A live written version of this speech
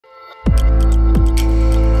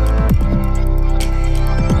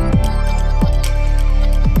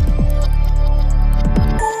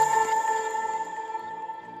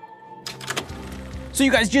So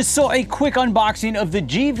you guys just saw a quick unboxing of the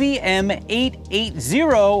GVM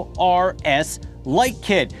 880RS light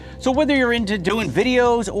kit. So whether you're into doing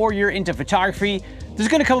videos or you're into photography, there's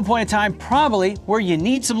gonna come a point in time probably where you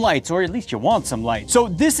need some lights, or at least you want some light. So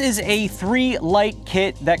this is a 3-light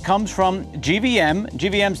kit that comes from GVM.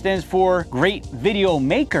 GVM stands for Great Video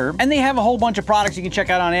Maker, and they have a whole bunch of products you can check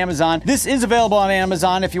out on Amazon. This is available on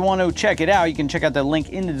Amazon. If you want to check it out, you can check out the link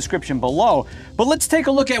in the description below. But let's take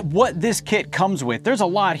a look at what this kit comes with. There's a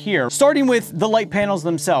lot here, starting with the light panels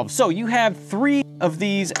themselves. So you have 3 of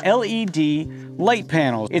these LED light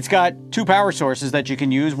panels. It's got 2 power sources that you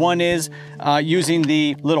can use. One is using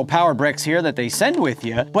the little power bricks here that they send with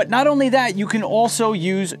you. But not only that, you can also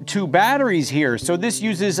use 2 batteries here. So this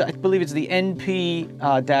uses, I believe it's the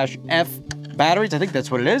NP-F batteries. I think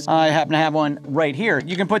that's what it is. I happen to have one right here.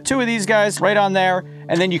 You can put 2 of these guys right on there,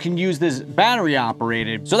 and then you can use this battery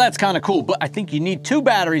operated. So that's kind of cool, but I think you need 2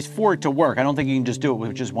 batteries for it to work. I don't think you can just do it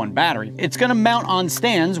with just 1 battery. It's gonna mount on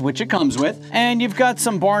stands, which it comes with, and you've got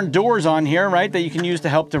some barn doors on here, right, that you can use to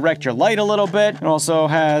help direct your light a little bit. It also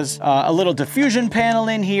has a little diffusion panel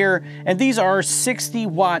in here, and these are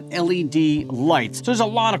 60-watt LED lights. So there's a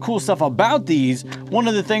lot of cool stuff about these. One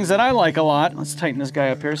of the things that I like a lot, let's tighten this guy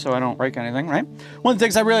up here so I don't break anything, right? One of the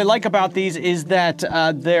things I really like about these is that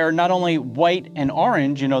they're not only white and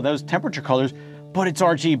orange, you know, those temperature colors, but it's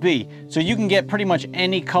RGB. So you can get pretty much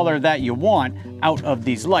any color that you want out of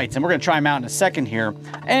these lights. And we're gonna try them out in a second here.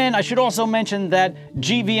 And I should also mention that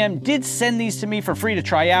GVM did send these to me for free to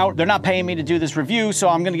try out. They're not paying me to do this review, so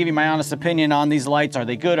I'm gonna give you my honest opinion on these lights. Are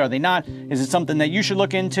they good? Are they not? Is it something that you should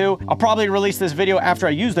look into? I'll probably release this video after I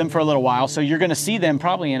use them for a little while, so you're gonna see them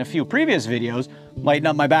probably in a few previous videos, lighting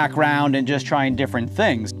up my background and just trying different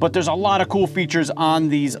things. But there's a lot of cool features on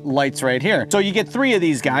these lights right here. So you get 3 of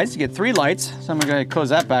these guys. You get 3 lights. So I'm gonna close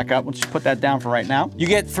that back up. We'll just put that down for right now. You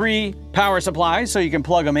get 3 power supplies, so you can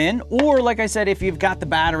plug them in, or like I said, if you've got the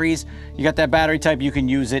batteries, you got that battery type, you can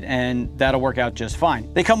use it and that'll work out just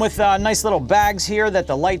fine. They come with nice little bags here that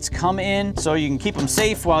the lights come in, so you can keep them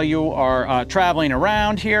safe while you are traveling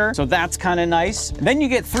around here. So that's kind of nice. And then you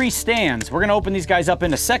get 3 stands. We're gonna open these guys up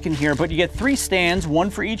in a second here, but you get 3 stands, 1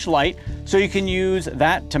 for each light. So you can use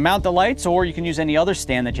that to mount the lights, or you can use any other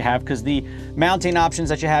stand that you have, because the mounting options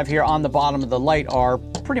that you have here on the bottom of the light are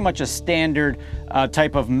pretty much a standard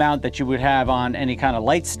type of mount that you would have on any kind of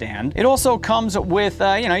light stand. It also comes with,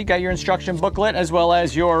 you know, you got your instruction booklet as well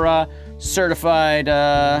as your certified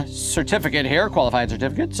certificate here, qualified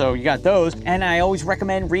certificate. So you got those. And I always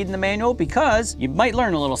recommend reading the manual because you might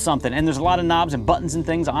learn a little something. And there's a lot of knobs and buttons and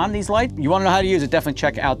things on these lights. You want to know how to use it, definitely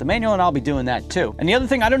check out the manual, and I'll be doing that too. And the other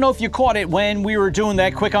thing, I don't know if you caught it when we were doing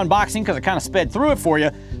that quick unboxing, because I kind of sped through it for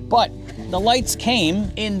you, but the lights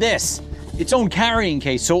came in this, its own carrying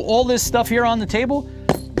case. So all this stuff here on the table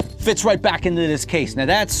fits right back into this case. Now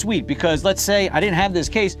that's sweet, because let's say I didn't have this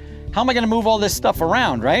case, how am I gonna move all this stuff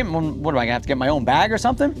around, right? What, do I have to get my own bag or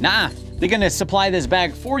something? Nah, they're gonna supply this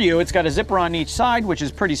bag for you. It's got a zipper on each side, which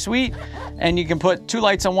is pretty sweet. And you can put 2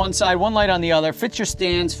 lights on one side, 1 light on the other, fits your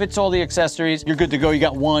stands, fits all the accessories. You're good to go. You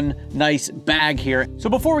got 1 nice bag here. So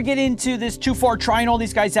before we get into this too far trying all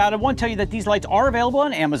these guys out, I want to tell you that these lights are available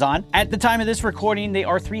on Amazon. At the time of this recording, they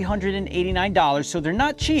are $389, so they're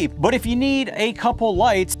not cheap. But if you need a couple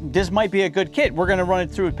lights, this might be a good kit. We're gonna run it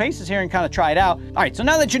through with paces here and kind of try it out. All right, so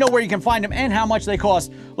now that you know where you can find them and how much they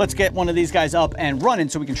cost, let's get one of these guys up and running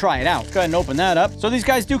so we can try it out. Go ahead and open that up. So these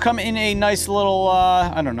guys do come in a nice little,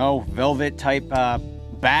 I don't know, velvet type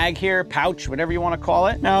bag here, pouch, whatever you want to call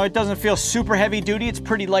it. Now, it doesn't feel super heavy duty. It's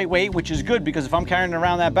pretty lightweight, which is good, because if I'm carrying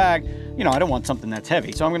around that bag, you know, I don't want something that's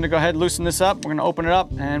heavy. So I'm going to go ahead and loosen this up. We're going to open it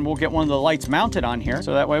up and we'll get one of the lights mounted on here,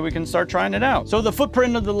 so that way we can start trying it out. So the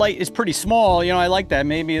footprint of the light is pretty small. You know, I like that.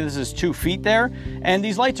 Maybe this is 2 feet there. And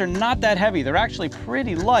these lights are not that heavy. They're actually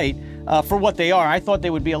pretty light for what they are. I thought they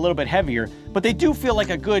would be a little bit heavier, but they do feel like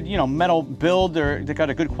a good, you know, metal build, or they got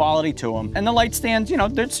a good quality to them. And the light stands, you know,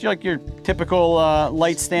 it's like your typical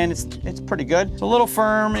light stand. It's pretty good. It's a little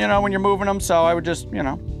firm, you know, when you're moving them. So I would just, you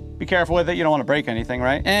know, be careful with it. You don't want to break anything,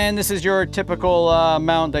 right? And this is your typical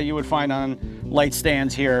mount that you would find on light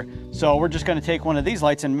stands here. So we're just gonna take one of these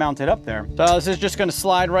lights and mount it up there. So this is just gonna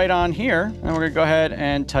slide right on here, and we're gonna go ahead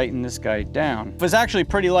and tighten this guy down. It's actually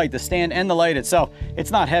pretty light, the stand and the light itself.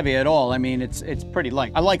 It's not heavy at all. I mean, it's pretty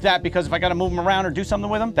light. I like that, because if I gotta move them around or do something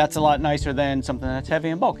with them, that's a lot nicer than something that's heavy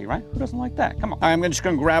and bulky, right? Who doesn't like that? Come on. All right, I'm just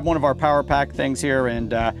gonna grab one of our power pack things here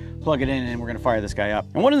and plug it in, and we're gonna fire this guy up.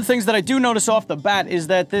 And one of the things that I do notice off the bat is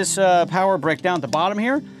that this power brick down at the bottom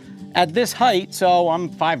here, at this height, so I'm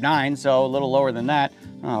 5'9", so a little lower than that,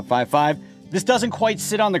 5'5", this doesn't quite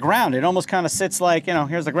sit on the ground. It almost kind of sits like, you know,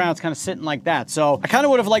 here's the ground, it's kind of sitting like that. So I kind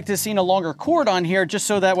of would have liked to have seen a longer cord on here just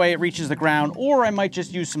so that way it reaches the ground, or I might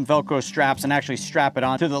just use some Velcro straps and actually strap it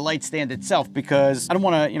onto the light stand itself, because I don't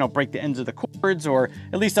want to, you know, break the ends of the cords, or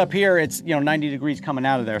at least up here, it's, you know, 90 degrees coming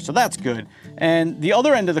out of there. So that's good. And the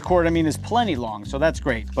other end of the cord, I mean, is plenty long, so that's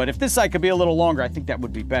great. But if this side could be a little longer, I think that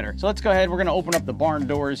would be better. So let's go ahead. We're going to open up the barn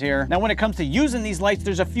doors here. Now, when it comes to using these lights,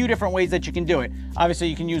 there's a few different ways that you can do it. Obviously,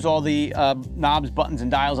 you can use all the knobs, buttons, and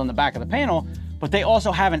dials on the back of the panel, but they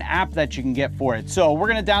also have an app that you can get for it. So we're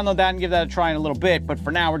going to download that and give that a try in a little bit. But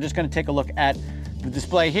for now, we're just going to take a look at the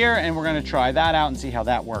display here, and we're going to try that out and see how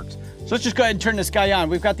that works. So let's just go ahead and turn this guy on.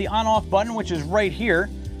 We've got the on-off button, which is right here.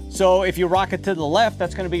 So if you rock it to the left,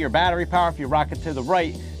 that's going to be your battery power. If you rock it to the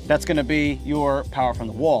right, that's going to be your power from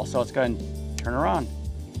the wall. So let's go ahead and turn her on.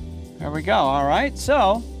 There we go. All right.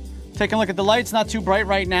 So taking a look at the lights, not too bright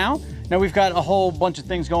right now. Now we've got a whole bunch of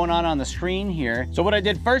things going on the screen here. So what I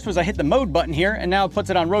did first was I hit the mode button here, and now it puts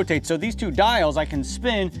it on rotate. So these two dials I can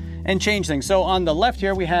spin and change things. So on the left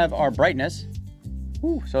here, we have our brightness.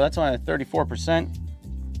 Ooh, so that's on at 34%.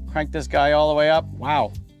 Crank this guy all the way up.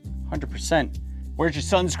 Wow, 100%. Where's your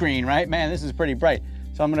sunscreen, right? Man, this is pretty bright.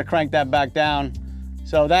 So I'm gonna crank that back down.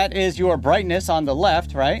 So that is your brightness on the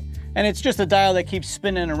left, right? And it's just a dial that keeps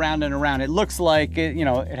spinning around and around. It looks like it, you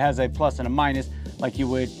know, it has a plus and a minus, like you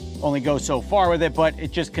would only go so far with it, but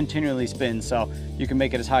it just continually spins, so you can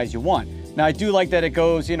make it as high as you want. Now, I do like that it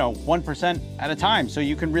goes, you know, 1% at a time, so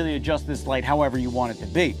you can really adjust this light however you want it to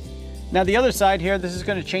be. Now, the other side here, this is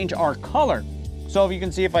going to change our color. So if you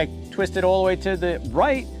can see, if I twist it all the way to the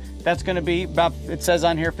right, that's going to be about, it says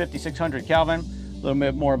on here, 5600 Kelvin, a little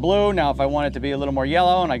bit more blue. Now, if I want it to be a little more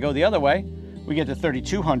yellow and I go the other way, we get to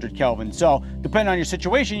 3200 Kelvin. So depending on your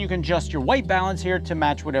situation, you can adjust your white balance here to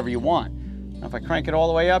match whatever you want. Now, if I crank it all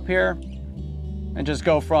the way up here and just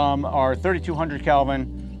go from our 3200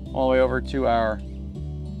 Kelvin all the way over to our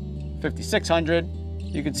 5600,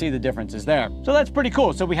 you can see the differences there. So that's pretty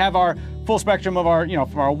cool. So we have our full spectrum of our, you know,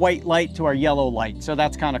 from our white light to our yellow light. So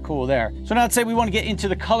that's kind of cool there. So now let's say we want to get into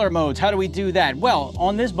the color modes. How do we do that? Well,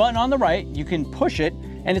 on this button on the right, you can push it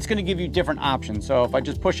and it's going to give you different options. So if I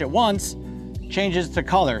just push it once, it changes to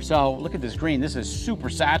color. So look at this green. This is super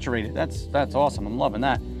saturated. That's awesome. I'm loving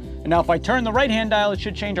that. And now if I turn the right-hand dial, it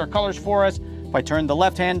should change our colors for us. If I turn the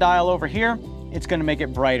left-hand dial over here, it's gonna make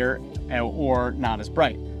it brighter or not as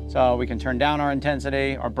bright. So we can turn down our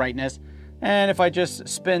intensity, our brightness. And if I just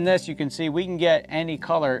spin this, you can see we can get any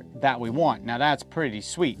color that we want. Now that's pretty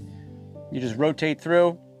sweet. You just rotate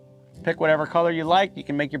through, pick whatever color you like. You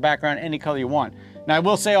can make your background any color you want. Now I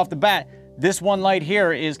will say off the bat, this one light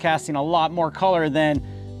here is casting a lot more color than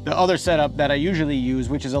the other setup that I usually use,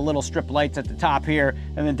 which is a little strip lights at the top here,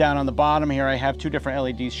 and then down on the bottom here, I have two different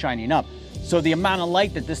LEDs shining up. So the amount of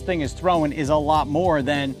light that this thing is throwing is a lot more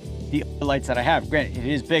than the other lights that I have. Granted, it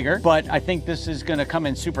is bigger, but I think this is gonna come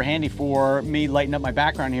in super handy for me lighting up my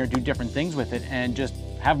background here, do different things with it, and just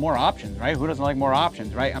have more options, right? Who doesn't like more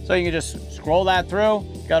options, right? So you can just scroll that through,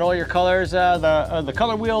 got all your colors, the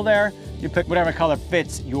color wheel there, you pick whatever color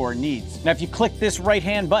fits your needs. Now, if you click this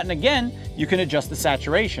right-hand button again, you can adjust the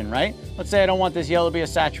saturation, right? Let's say I don't want this yellow to be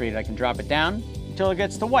as saturated. I can drop it down until it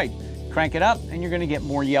gets to white. Crank it up, and you're gonna get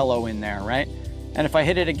more yellow in there, right? And if I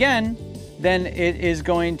hit it again, then it is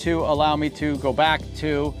going to allow me to go back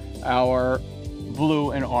to our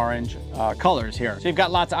blue and orange colors here. So you've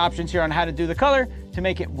got lots of options here on how to do the color to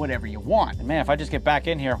make it whatever you want. And man, if I just get back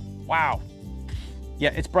in here, wow.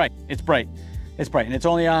 Yeah, it's bright, it's bright, it's bright. And it's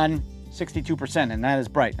only on 62%, and that is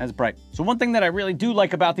bright, that's bright. So one thing that I really do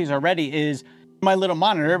like about these already is my little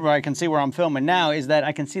monitor, where I can see where I'm filming now, is that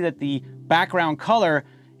I can see that the background color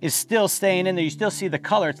is still staying in there. You still see the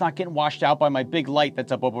color. It's not getting washed out by my big light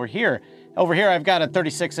that's up over here. Over here, I've got a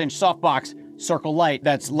 36-inch softbox circle light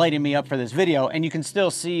that's lighting me up for this video, and you can still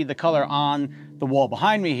see the color on the wall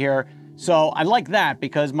behind me here. So I like that,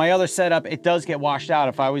 because my other setup, it does get washed out.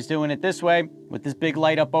 If I was doing it this way with this big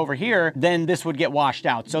light up over here, then this would get washed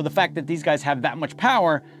out. So the fact that these guys have that much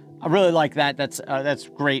power, I really like that. That's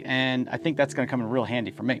great, and I think that's gonna come in real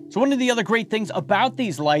handy for me. So one of the other great things about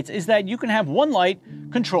these lights is that you can have one light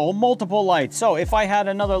control multiple lights. So if I had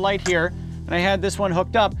another light here and I had this one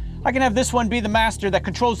hooked up, I can have this one be the master that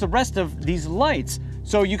controls the rest of these lights.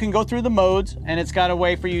 So you can go through the modes, and it's got a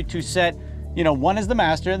way for you to set, you know, one is the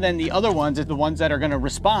master, and then the other ones are the ones that are gonna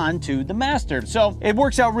respond to the master. So it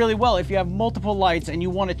works out really well if you have multiple lights and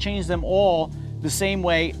you wanna change them all the same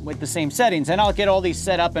way with the same settings. And I'll get all these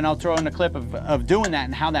set up and I'll throw in a clip of doing that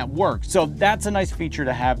and how that works. So that's a nice feature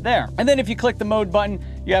to have there. And then if you click the mode button,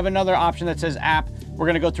 you have another option that says app, We're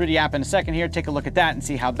gonna go through the app in a second here, take a look at that and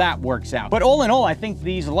see how that works out. But all in all, I think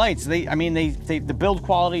these lights, the build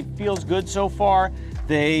quality feels good so far.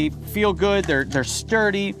 They feel good, they're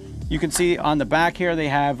sturdy. You can see on the back here, they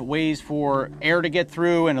have ways for air to get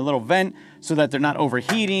through and a little vent so that they're not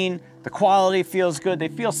overheating. The quality feels good, they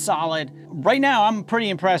feel solid. Right now, I'm pretty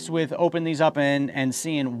impressed with opening these up and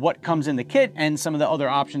seeing what comes in the kit and some of the other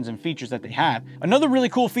options and features that they have. Another really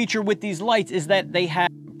cool feature with these lights is that they have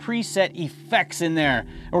preset effects in there.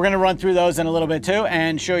 We're gonna run through those in a little bit too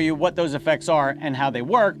and show you what those effects are and how they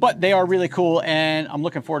work, but they are really cool and I'm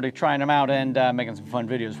looking forward to trying them out and making some fun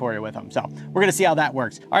videos for you with them. So we're gonna see how that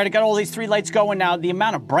works. All right, I got all these 3 lights going now. The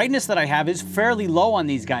amount of brightness that I have is fairly low on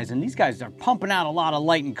these guys, and these guys are pumping out a lot of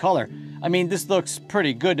light and color. I mean, this looks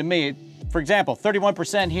pretty good to me. For example,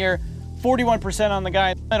 31% here, 41% on the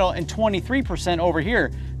guy in the middle, and 23% over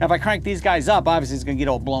here. Now, if I crank these guys up, obviously it's gonna get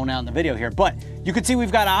all blown out in the video here, but you can see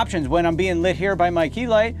we've got options. When I'm being lit here by my key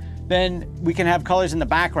light, then we can have colors in the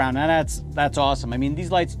background, and that's awesome. I mean,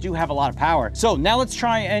 these lights do have a lot of power. So now let's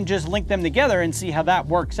try and just link them together and see how that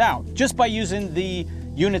works out. Just by using the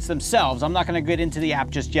units themselves. I'm not gonna get into the app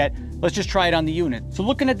just yet. Let's just try it on the unit. So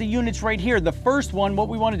looking at the units right here, the first one, what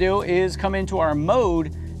we wanna do is come into our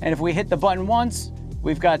mode, and if we hit the button once,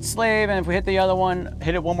 we've got slave, and if we hit the other one,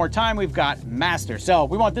 hit it one more time, we've got master. So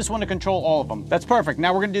we want this one to control all of them. That's perfect.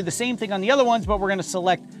 Now we're gonna do the same thing on the other ones, but we're gonna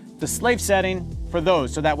select the slave setting for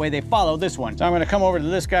those, so that way they follow this one. So I'm gonna come over to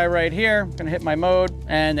this guy right here, I'm gonna hit my mode,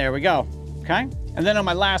 and there we go, okay? And then on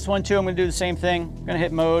my last one too, I'm gonna do the same thing. I'm gonna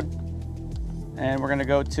hit mode, and we're gonna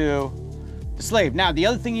go to the slave. Now, the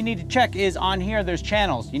other thing you need to check is on here, there's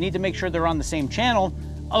channels. You need to make sure they're on the same channel,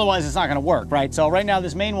 otherwise it's not gonna work, right? So right now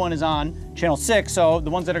this main one is on channel 6, so the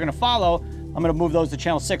ones that are gonna follow, I'm gonna move those to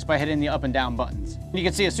channel 6 by hitting the up and down buttons. And you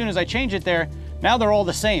can see as soon as I change it there, now they're all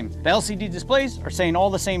the same. The LCD displays are saying all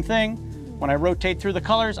the same thing. When I rotate through the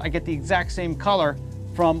colors, I get the exact same color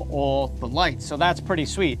from all the lights, so that's pretty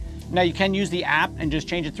sweet. Now you can use the app and just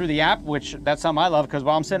change it through the app, which that's something I love, because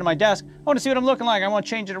while I'm sitting at my desk, I want to see what I'm looking like. I want to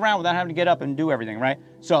change it around without having to get up and do everything, right?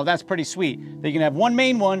 So that's pretty sweet. That you can have one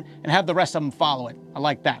main one and have the rest of them follow it. I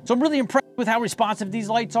like that. So I'm really impressed with how responsive these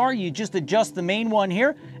lights are. You just adjust the main one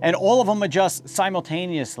here and all of them adjust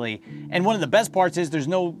simultaneously. And one of the best parts is there's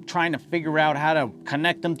no trying to figure out how to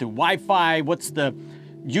connect them through Wi-Fi. What's the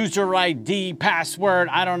user ID, password,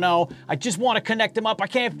 I don't know. I just want to connect them up. I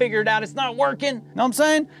can't figure it out. It's not working. Know what I'm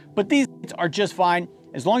saying? But these are just fine.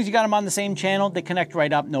 As long as you got them on the same channel, they connect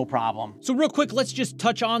right up, no problem. So real quick, let's just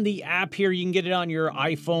touch on the app here. You can get it on your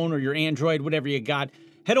iPhone or your Android, whatever you got.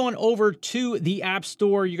 Head on over to the App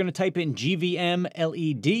Store. You're going to type in GVM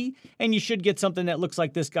LED, and you should get something that looks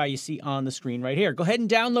like this guy you see on the screen right here. Go ahead and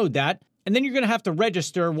download that. And then you're going to have to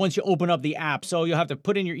register once you open up the app. So you'll have to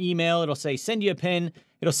put in your email. It'll say send you a PIN.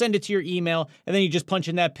 It'll send it to your email. And then you just punch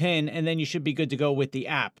in that PIN, and then you should be good to go with the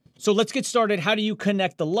app. So let's get started. How do you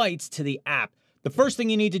connect the lights to the app? The first thing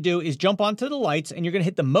you need to do is jump onto the lights, and you're going to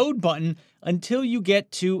hit the mode button until you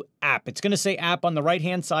get to app. It's going to say app on the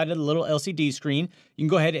right-hand side of the little LCD screen. You can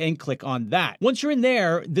go ahead and click on that. Once you're in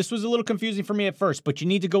there, this was a little confusing for me at first, but you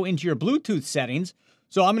need to go into your Bluetooth settings.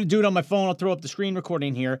 So I'm going to do it on my phone. I'll throw up the screen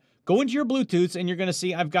recording here. Go into your Bluetooth, and you're going to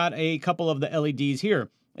see I've got a couple of the LEDs here.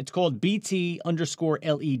 It's called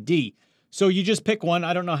BT_LED. So you just pick one.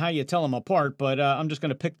 I don't know how you tell them apart, but I'm just going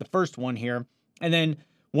to pick the first one here. And then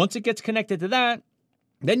once it gets connected to that,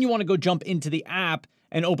 then you want to go jump into the app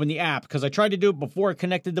and open the app, because I tried to do it before it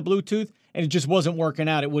connected to Bluetooth, and it just wasn't working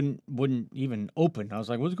out. It wouldn't even open. I was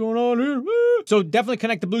like, what's going on here? So definitely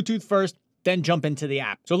connect the Bluetooth first, then jump into the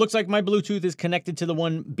app. So it looks like my Bluetooth is connected to the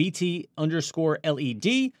one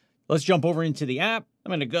BT_LED. Let's jump over into the app.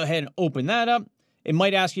 I'm going to go ahead and open that up. It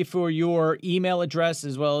might ask you for your email address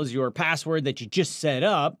as well as your password that you just set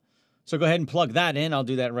up. So go ahead and plug that in. I'll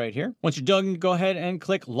do that right here. Once you're done, go ahead and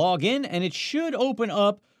click log in, and it should open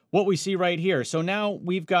up what we see right here. So now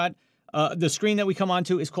we've got the screen that we come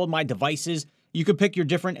onto is called My Devices. You could pick your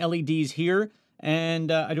different LEDs here,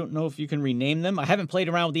 and I don't know if you can rename them. I haven't played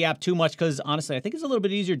around with the app too much because, honestly, I think it's a little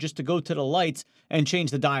bit easier just to go to the lights and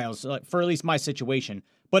change the dials for at least my situation.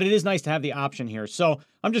 But it is nice to have the option here. So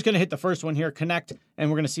I'm just going to hit the first one here, connect, and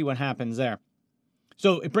we're going to see what happens there.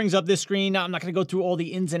 So it brings up this screen. Now, I'm not going to go through all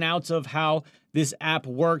the ins and outs of how this app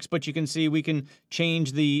works, but you can see we can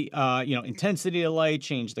change the intensity of light,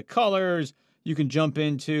 change the colors. You can jump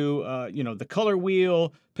into the color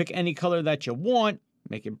wheel, pick any color that you want,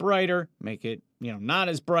 make it brighter, make it not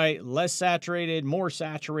as bright, less saturated, more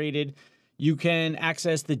saturated. You can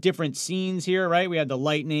access the different scenes here, right? We have the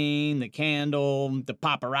lightning, the candle, the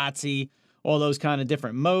paparazzi, all those kind of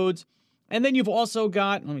different modes. And then you've also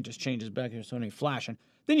got, let me just change this back here so it ain't flashing.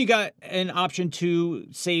 Then you got an option to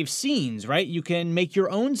save scenes, right? You can make your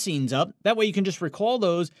own scenes up. That way you can just recall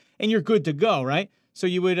those and you're good to go, right? So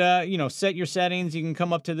you would, you know, set your settings. You can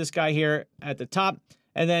come up to this guy here at the top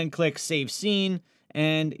and then click Save Scene,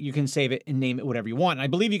 and you can save it and name it whatever you want. And I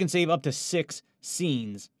believe you can save up to 6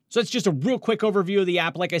 scenes. So it's just a real quick overview of the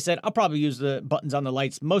app. Like I said, I'll probably use the buttons on the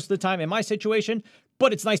lights most of the time in my situation,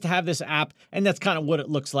 but it's nice to have this app, and that's kind of what it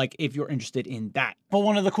looks like if you're interested in that. But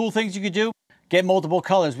one of the cool things you could do, get multiple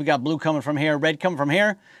colors. We got blue coming from here, red coming from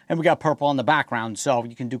here, and we got purple on the background. So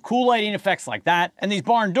you can do cool lighting effects like that. And these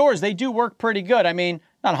barn doors, they do work pretty good. I mean,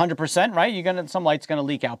 not 100%, right? Some light's gonna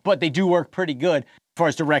leak out, but they do work pretty good as far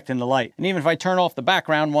as directing the light. And even if I turn off the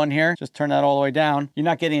background one here, just turn that all the way down, you're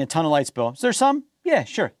not getting a ton of light spill. Is there some? Yeah,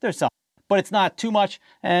 sure, there's some. But it's not too much,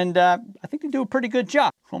 and I think they do a pretty good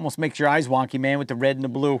job. Almost makes your eyes wonky, man, with the red and the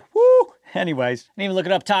blue. Woo! Anyways, and even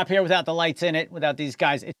looking up top here without the lights in it, without these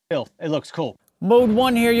guys, it's filth. It looks cool. Mode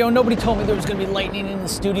 1 here, yo. Nobody told me there was gonna be lightning in the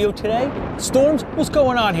studio today. Storms? What's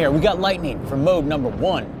going on here? We got lightning for mode number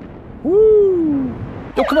 1. Woo!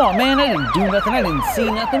 Yo, come on, man. I didn't do nothing. I didn't see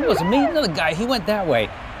nothing. It wasn't me. Another guy, he went that way.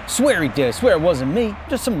 Swear he did. I swear it wasn't me.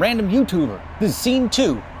 Just some random YouTuber. This is scene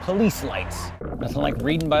 2, police lights. Nothing like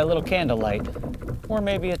reading by a little candlelight. Or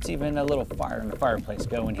maybe it's even a little fire in the fireplace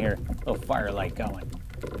going here. A little firelight going.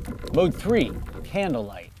 Mode 3,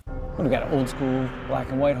 candlelight. What, we got an old school black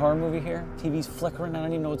and white horror movie here? TV's flickering. I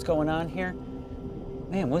don't even know what's going on here.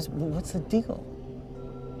 Man, what's the deal?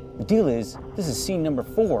 The deal is, this is scene number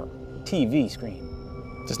 4, TV screen.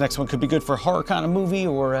 This next one could be good for a horror kind of movie,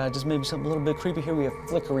 or just maybe something a little bit creepy. Here we have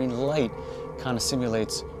flickering light. Kind of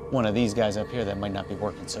simulates one of these guys up here that might not be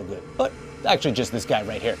working so good. But actually just this guy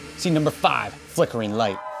right here. Scene number 5, flickering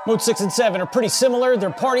light. Mode 6 and 7 are pretty similar.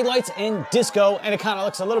 They're party lights and disco, and it kind of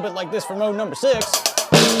looks a little bit like this for mode number 6.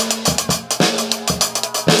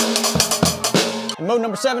 And mode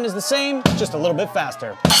number 7 is the same, just a little bit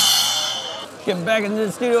faster. Getting back into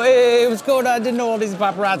the studio. Hey, what's going on? I didn't know all these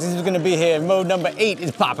paparazzis was gonna be here. Mode number 8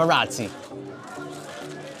 is paparazzi.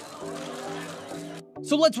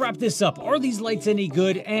 So let's wrap this up. Are these lights any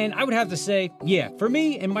good? And I would have to say, yeah, for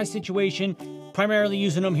me, in my situation, primarily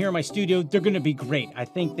using them here in my studio, they're gonna be great. I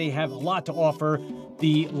think they have a lot to offer.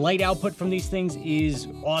 The light output from these things is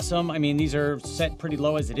awesome. I mean, these are set pretty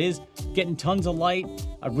low as it is. Getting tons of light.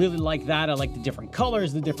 I really like that. I like the different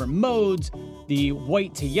colors, the different modes, the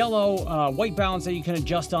white to yellow, white balance that you can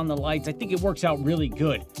adjust on the lights. I think it works out really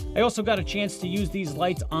good. I also got a chance to use these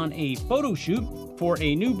lights on a photo shoot for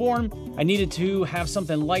a newborn. I needed to have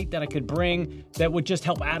something light that I could bring that would just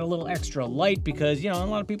help add a little extra light because, you know, in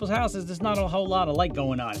a lot of people's houses, there's not a whole lot of light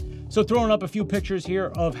going on. So throwing up a few pictures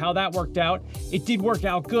here of how that worked out, it did work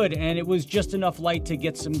out good, and it was just enough light to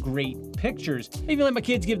get some great pictures. I even let my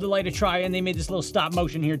kids give the light a try, and they made this little stop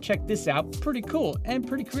motion here. Check this out. Pretty cool and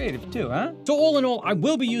pretty creative too, huh? So all in all, I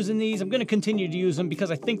will be using these. I'm gonna continue to use them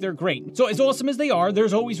because I think they're great. So as awesome as they are,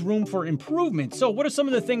 there's always room for improvement. So what are some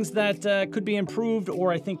of the things that could be improved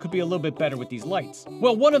or I think could be a little bit better with these lights?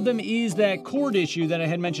 Well, one of them is that cord issue that I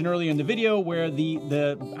had mentioned earlier in the video where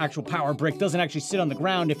the actual power brick doesn't actually sit on the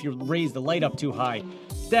ground if you raise the light up too high.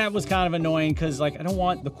 That was kind of annoying because, like, I don't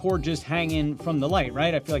want the cord just hanging from the light,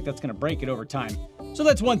 right? I feel like that's gonna break it over time. So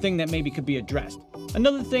that's one thing that maybe could be addressed.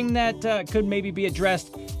 Another thing that could maybe be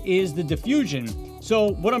addressed is the diffusion.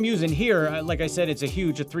 So what I'm using here, like I said, it's a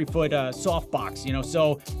 3-foot softbox, you know,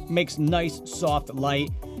 so makes nice soft light.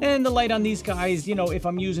 And the light on these guys, you know, if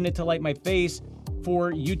I'm using it to light my face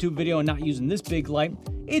for YouTube video and not using this big light,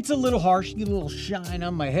 it's a little harsh. You get a little shine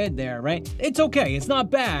on my head there, right? It's okay, it's not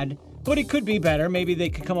bad, but it could be better. Maybe they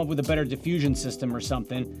could come up with a better diffusion system or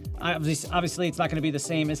something. Obviously, it's not going to be the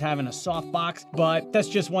same as having a softbox, but that's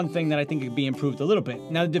just one thing that I think could be improved a little bit.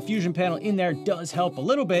 Now, the diffusion panel in there does help a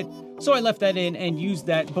little bit, so I left that in and used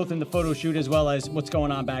that both in the photo shoot as well as what's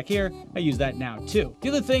going on back here. I use that now too. The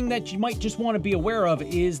other thing that you might just want to be aware of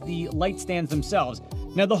is the light stands themselves.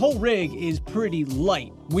 Now, the whole rig is pretty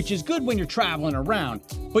light, which is good when you're traveling around,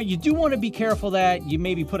 but you do want to be careful that you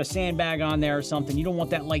maybe put a sandbag on there or something. You don't want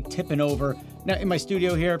that light tipping over. Now, in my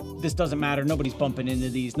studio here, this doesn't matter. Nobody's bumping into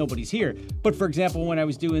these. Nobody's here. But for example, when I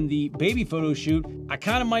was doing the baby photo shoot, I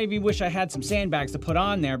kind of maybe wish I had some sandbags to put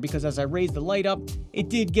on there because as I raised the light up, it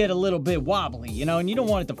did get a little bit wobbly, you know, and you don't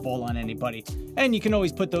want it to fall on anybody. And you can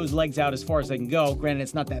always put those legs out as far as they can go. Granted,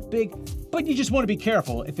 it's not that big, but you just want to be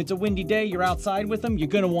careful. If it's a windy day, you're outside with them, you're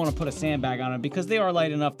going to want to put a sandbag on them because they are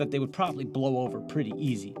light enough that they would probably blow over pretty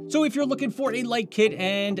easy. So if you're looking for a light kit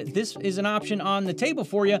and this is an option on the table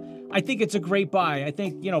for you, I think it's a great buy. I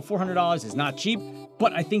think, you know, $400 is not cheap,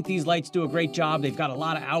 but I think these lights do a great job. They've got a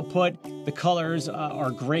lot of output. The colors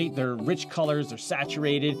are great. They're rich colors, they're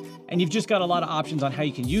saturated, and you've just got a lot of options on how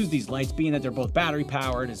you can use these lights, being that they're both battery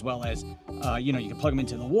powered as well as, you know, you can plug them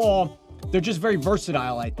into the wall. They're just very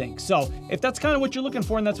versatile, I think. So if that's kind of what you're looking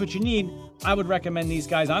for and that's what you need, I would recommend these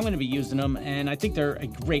guys. I'm going to be using them, and I think they're a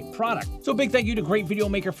great product. So a big thank you to Great Video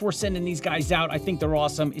Maker for sending these guys out. I think they're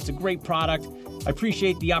awesome. It's a great product. I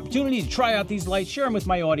appreciate the opportunity to try out these lights, share them with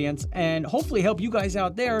my audience, and hopefully help you guys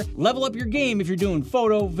out there level up your game if you're doing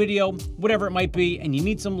photo, video, whatever it might be, and you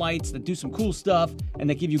need some lights that do some cool stuff and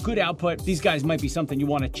that give you good output. These guys might be something you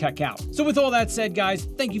want to check out. So with all that said, guys,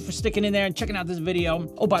 thank you for sticking in there and checking out this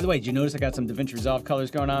video. Oh, by the way, did you notice I got some DaVinci Resolve colors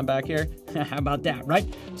going on back here? How about that,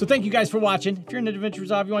 right? So thank you guys for watching. If you're into DaVinci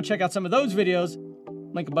Resolve, you want to check out some of those videos,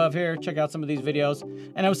 link above here, check out some of these videos,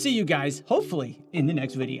 and I will see you guys, hopefully, in the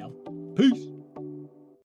next video. Peace.